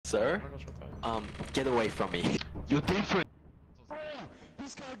Sir? Get away from me. You're different. Oh,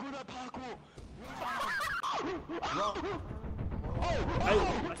 this guy good at parkour.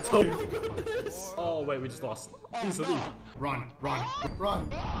 Oh wait, we just lost. Easily. Run.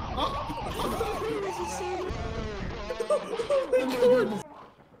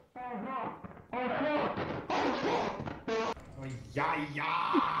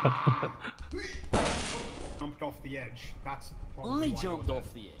 Yeah. Jumped off the edge. That's Only jumped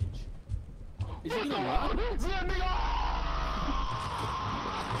off the edge. Is he gonna run?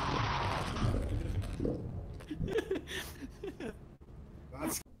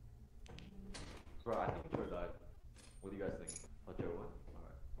 That's Bro, I think Joe died. What do you guys think? Oh, Joe won?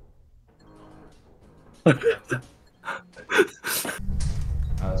 Alright.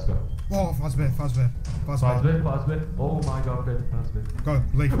 Let's go. oh, Fazbear. Fazbear. Oh my god, Ben, Fazbear. Go,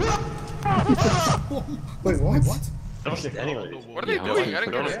 leave. Wait, what? What? What are they doing? I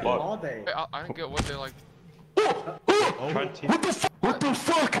didn't get it. Wait, I didn't get what they like. What the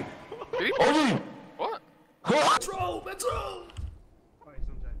fuck? Did he? Ollie! What? Metro!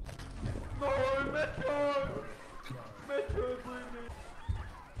 No, Metro! Metro, leave me!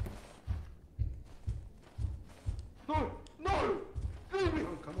 No! Leave me!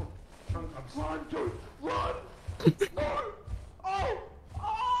 Come on. Run, Joe! Run! No! Oh!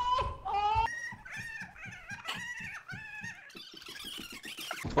 Oh!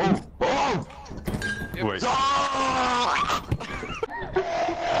 Wait.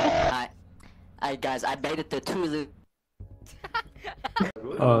 Alright guys, I made it to 2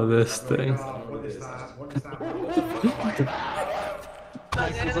 Oh, this thing. What is that?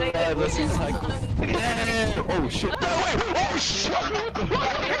 Oh shit! No, wait! Oh shit!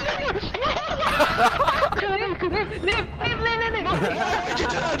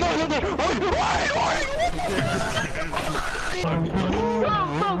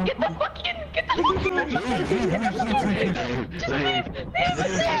 Bro, get the fuck in! Get the fuck in!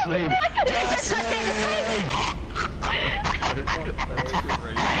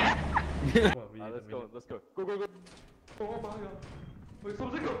 Let's go. Go. Oh my god. Wait,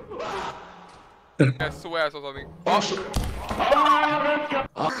 something go. I swear I saw something. I feel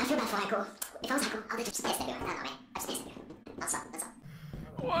bad for Michael. If I was Michael, I'll just stay there. No, man. I'll stay there. That's up.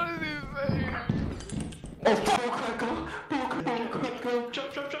 What is he saying? Oh fuck! Jump!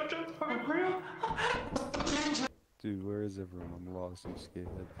 Hurry up! Dude, where is everyone? I'm lost. I'm scared.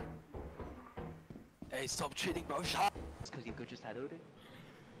 Hey, stop cheating, bro. Shut. It's because you could just had it.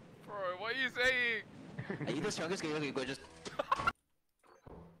 Bro, what are you saying? Are you the strongest guy you could just?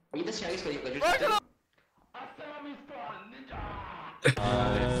 Are you the strongest guy you could Right, just?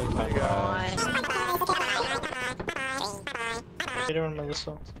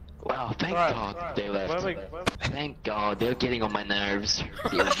 Wow, thank God they left. Thank God, they're getting on my nerves.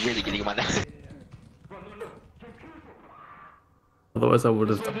 They're really getting on my nerves. Otherwise, I would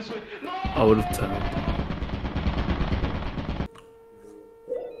have turned.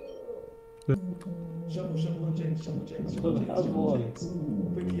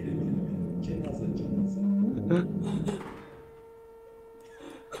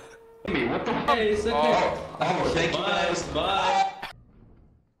 What the fuck? Oh, thank you guys. Bye.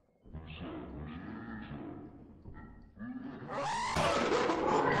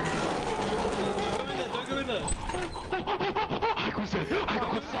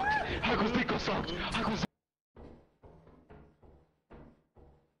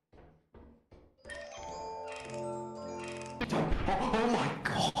 Oh my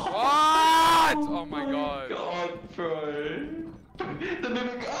god! What? Oh my god. God, bro. The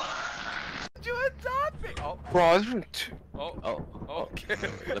mimic. You adopt me. Oh. Bro, I was doing two. Oh. Okay.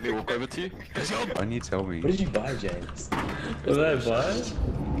 Let me walk over to you. Why don't you tell me? What did you buy, James? What did I buy?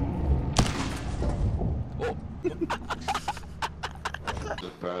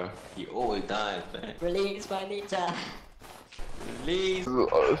 Bro, he always dies, man. Release my ninja. Release.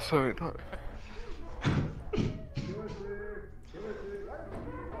 Oh, sorry.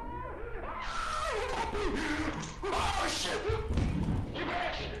 Oh shit! Wait.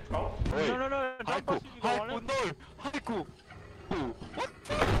 No. Haiku, no! Haiku! What?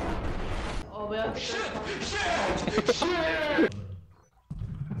 Oh, we have to Shit!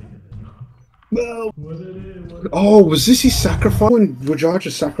 No. Oh, was this his sacrifice? When Rajah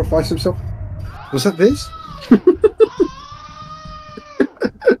just sacrificed himself? Was that this?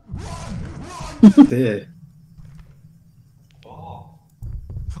 There.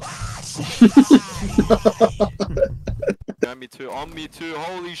 Yeah, me too,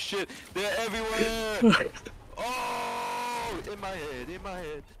 holy shit, they're everywhere! Oh, in my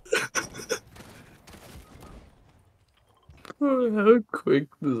head. How quick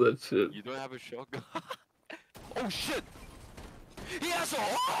does that shit? You don't have a shotgun? Oh shit! He has a.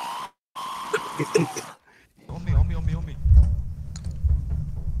 On me.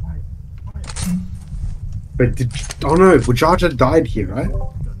 But oh no, Wajaja died here, right?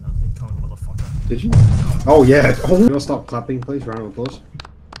 Did you? Oh yeah. Oh, you want to stop clapping, please? Round of applause.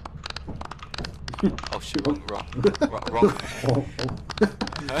 Oh shit! Wrong. Oh.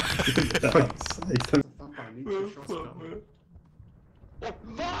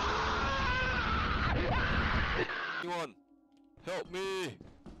 Anyone, help me!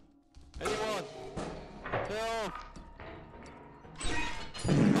 Anyone, help!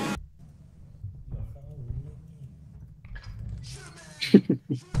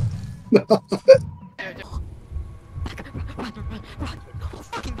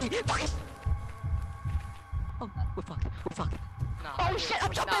 Oh shit,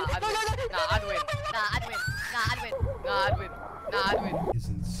 I'm jumping! Nah, I'd win. Is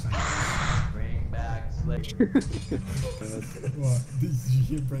insane. Bring back slavery. What? Did you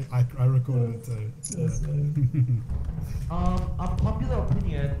hear break? I recorded it too. Unpopular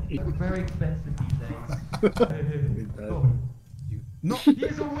opinion, it's very expensive these days. No!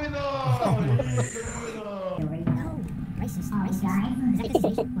 He's a winner! No, racist. Guys, is that the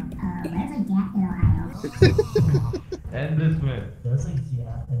decision? There's a gap in Ohio. And this man. There's a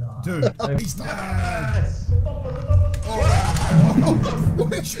gap in Ohio. Dude, he's dead! Why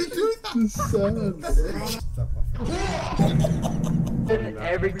did you do that?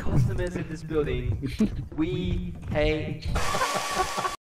 Every customer in this building, we pay.